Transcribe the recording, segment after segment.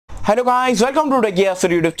Hello guys, welcome to techy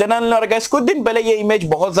यासर YouTube channel. और guys कुछ दिन पहले ये इमेज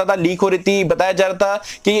बहुत ज्यादा लीक हो रही थी, बताया जा रहा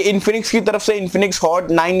था कि ये इन्फिनिक्स की तरफ से इन्फिनिक्स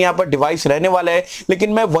हॉट 9 यहाँ पर डिवाइस रहने वाला है।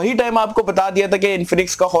 लेकिन मैं वही टाइम आपको बता दिया था कि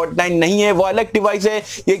इन्फिनिक्स का हॉट 9 नहीं है, वो अलग डिवाइस है।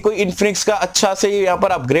 ये कोई इन्फिनिक्स का अच्छा से यहाँ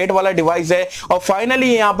पर अपग्रेड वाला डिवाइस है। और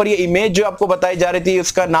फाइनली यहाँ पर ये इमेज जो आपको बताई जा रही थी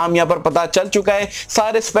उसका नाम यहाँ पर पता चल चुका है।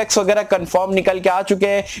 सारे स्पेक्स वगैरह कंफर्म निकल के आ चुके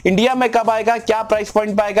हैं। इंडिया में कब आएगा, क्या प्राइस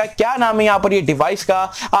पॉइंट पाएगा, क्या नाम है यहाँ पर ये डिवाइस का,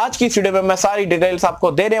 आज की वीडियो में मैं सारी डिटेल्स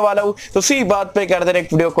आपको देने वाला हूँ। तो सी बात पे कर देना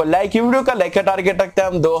एक वीडियो को लाइक। वीडियो का लाइक का टारगेट रखते हैं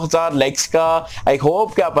हम 2000 लाइक्स का। आई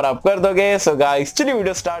होप कि आप कर दोगे। सो गाइस चलिए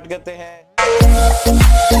वीडियो स्टार्ट करते हैं।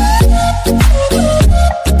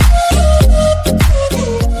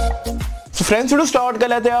 फ्रेंड्स वीडियो स्टार्ट कर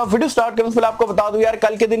लेते हैं। वीडियो स्टार्ट करने से पहले आपको बता दूं यार,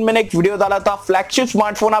 कल के दिन मैंने एक वीडियो डाला था, फ्लैगशिप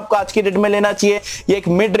स्मार्टफोन आपको आज की डेट में लेना चाहिए। ये एक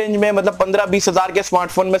मिड रेंज में मतलब 15-20 हजार के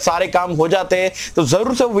स्मार्टफोन में सारे काम हो जाते हैं। तो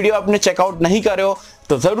जरूर से वो वीडियो आपने चेकआउट नहीं करे हो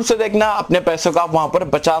तो जरूर से देखना, अपने पैसों का आप वहां पर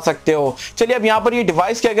बचा सकते हो। चलिए अब यहाँ पर ये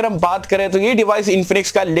डिवाइस की अगर हम बात करें तो ये डिवाइस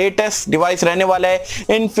इन्फिनिक्स का लेटेस्ट डिवाइस रहने वाला है,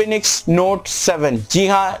 इन्फिनिक्स नोट 7। जी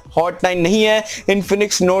हाँ, हॉट 9 नहीं है,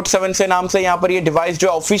 इन्फिनिक्स नोट 7 से नाम से यहाँ पर ये डिवाइस जो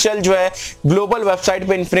ऑफिशियल जो है ग्लोबल वेबसाइट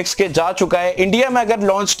पे इन्फिनिक्स के जा चुका है। इंडिया में अगर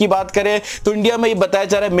लॉन्च की बात करें तो इंडिया में ये बताया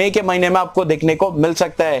जा रहा है मई के महीने में आपको देखने को मिल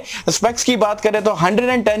सकता है। स्पेक्स की बात करें तो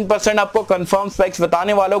 110% आपको कंफर्म स्पेक्स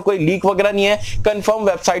बताने वाला हूं, कोई लीक वगैरह नहीं है, कंफर्म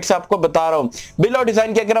वेबसाइट से आपको बता रहा हूं। बिल और डिजाइन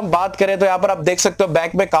की अगर हम बात करें तो यहाँ पर आप देख सकते हो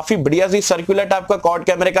बैक में काफी बढ़िया सी सर्कुलर टाइप का क्वाड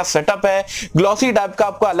कैमरे का सेटअप है। ग्लॉसी टाइप का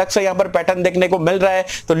आपको अलग से यहाँ पर पैटर्न देखने को मिल रहा है।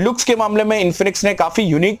 तो लुक्स के मामले में इन्फिनिक्स ने काफी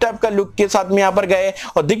यूनिक टाइप का लुक के साथ में यहाँ पर गए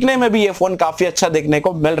और दिखने में भी ये फोन काफी अच्छा देखने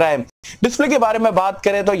को मिल रहा है। डिस्प्ले के बारे में बात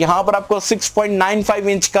करें तो यहाँ पर आपको 6.95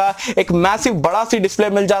 इंच का एक मैसिव बड़ा सी डिस्प्ले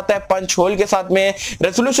मिल जाता है पंच होल के साथ में।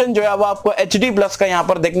 रेजोल्यूशन जो है वो आपको HD प्लस का यहाँ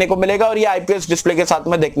पर देखने को मिलेगा और ये IPS डिस्प्ले के साथ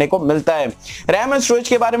में देखने को मिलता है। रैम एंड स्टोरेज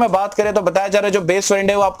के बारे में बात करें तो बताया जा रहा है जो बेस वेरिएंट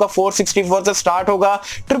है वो आपका 464 से स्टार्ट होगा।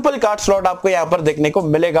 ट्रिपल कार्ड स्लॉट आपको यहाँ पर देखने को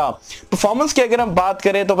मिलेगा। परफॉर्मेंस की अगर हम बात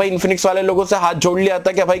करें तो भाई इन्फिनिक्स वाले लोगों से हाथ जोड़ लिया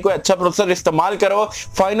था कि भाई कोई अच्छा प्रोसेसर इस्तेमाल करो।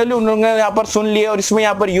 फाइनली उन्होंने यहाँ पर सुन लिया और इसमें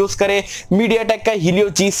यहाँ पर यूज करे मीडियाटेक का हीलियो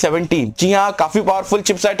G70। जी हाँ, काफी पावरफुल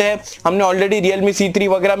चिपसेट है, हमने ऑलरेडी Realme C3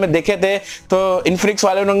 वगैरह में देखे थे। तो इन्फिनिक्स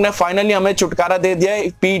वाले उन्होंने फाइनली हमें छुटकारा दे दिया है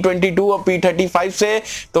P22 और P35 से।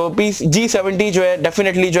 तो G70 जो है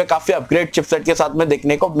डेफिनेटली जो है काफी अपग्रेड चिपसेट के साथ में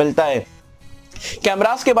देखने को मिलता है।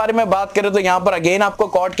 कैमरास के बारे में बात करें तो यहाँ पर अगेन आपको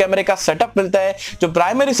क्वाड कैमरे का सेटअप मिलता है। जो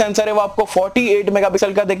प्राइमरी सेंसर है वो आपको 48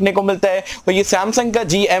 मेगापिक्सल का देखने को मिलता है और ये सैमसंग का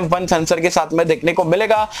GM1 सेंसर के साथ में देखने को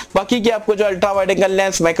मिलेगा। बाकी की आपको जो ultra wide angle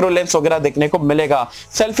lens, macro lens वगैरह देखने को मिलेगा।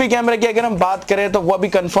 सेल्फी कैमरे की अगर हम बात करें तो वो अभी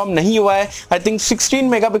कंफर्म नहीं हुआ है, आई थिंक 16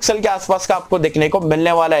 मेगापिक्सल के आसपास का आपको देखने को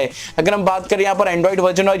मिलने वाला है। अगर हम बात करें यहाँ पर एंड्रॉइड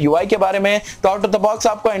वर्जन और UI के बारे में तो आउट ऑफ द बॉक्स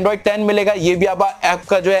आपको एंड्रॉइड 10 मिलेगा, ये भी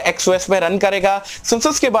आपका जो है XOS में रन करेगा।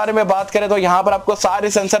 सेंसर्स के बारे में बात करें तो यहाँ आपको सारे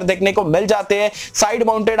सेंसर देखने को मिल जाते हैं। साइड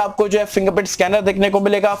माउंटेड आपको जो है फिंगरप्रिंट स्कैनर देखने को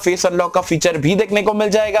मिलेगा, फेस अनलॉक का फीचर भी देखने को मिल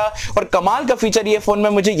जाएगा। और कमाल का फीचर ये फोन में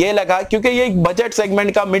मुझे ये लगा, क्योंकि ये एक बजट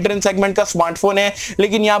सेगमेंट का, मिड रेंज सेगमेंट का स्मार्टफोन है,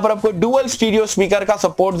 लेकिन यहाँ पर आपको डुअल स्टीरियो स्पीकर का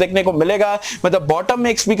सपोर्ट देखने को मिलेगा। मतलब बॉटम में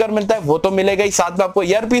एक स्पीकर मिलता है वो तो मिलेगा ही, साथ में आपको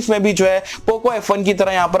ईयरपीस में भी जो है पोको F1 की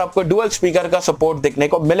तरह यहाँ पर आपको डुअल स्पीकर का सपोर्ट देखने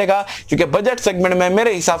को मिलेगा, क्योंकि बजट सेगमेंट में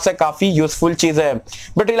मेरे हिसाब से काफी यूजफुल चीज है।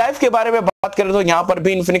 बैटरी लाइफ के बारे में बात करें तो यहाँ पर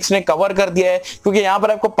भी इन्फिनिक्स ने कवर कर दिया है, क्योंकि यहाँ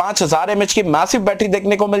पर आपको 5000 mAh की मैसिव बैटरी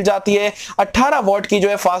देखने को मिल जाती है। 18 वॉट की जो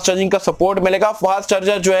है फास्ट चार्जिंग का सपोर्ट मिलेगा। फास्ट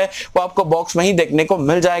चार्जर जो है वो आपको बॉक्स में ही देखने को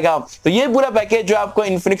मिल जाएगा। तो ये पूरा पैकेज जो आपको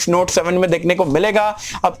इन्फिनिक्स नोट 7 में देखने को मिलेगा।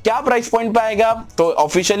 अब क्या प्राइस पॉइंट पाएगा तो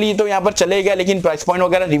ऑफिशियली तो यहाँ पर चलेगा, लेकिन प्राइस पॉइंट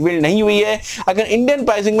वगैरह रिवील नहीं हुई है। अगर इंडियन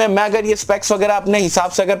प्राइसिंग में मैं अगर ये स्पेक्स वगैरह अपने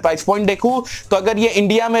हिसाब से अगर प्राइस पॉइंट देखूं तो अगर ये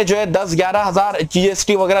इंडिया में जो है 10-11 हजार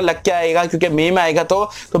GST वगैरह लग के आएगा, क्योंकि मई में आएगा तो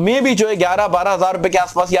मई भी जो है 11-12 हजार रुपए के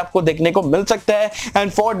आसपास ये आपको देखने को मिल सकता है।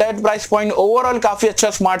 And for that price point overall काफी अच्छा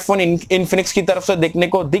स्मार्टफोन इन्फिनिक्स की तरफ से देखने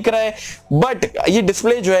को दिख रहा है। बट ये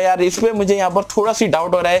डिस्प्ले जो है यार, इसमें मुझे यहाँ पर थोड़ा सी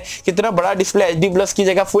डाउट हो रहा है, कितना बड़ा डिस्प्ले HD प्लस की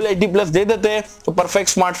जगह फुल HD प्लस दे देते तो परफेक्ट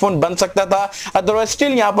स्मार्टफोन बन सकता था। अदरवाइज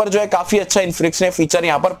स्टिल यहाँ पर जो है काफी अच्छा इन्फिनिक्स ने फीचर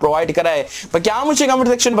यहाँ पर प्रोवाइड करा है। पर क्या मुझे कमेंट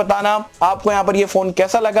सेक्शन बताना आपको यहाँ पर ये फोन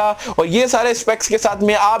कैसा लगा, और ये सारे स्पेक्स के साथ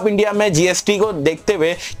में आप इंडिया में GST को देखते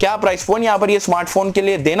हुए क्या प्राइस फोन यहाँ पर ये स्मार्टफोन के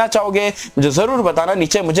लिए देना चाहोगे, मुझे जरूर बताना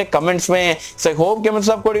नीचे मुझे कमेंट्स में। सो होप कि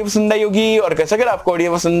मुझे आपको वीडियो पसंद आई होगी, और कैसे अगर आपको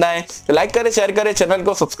वीडियो पसंद आए तो लाइक करें, शेयर करें, चैनल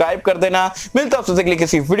को सब्सक्राइब कर देना। मिलता है आपसे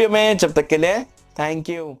किसी वीडियो में, जब तक के लिए थैंक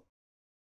यू।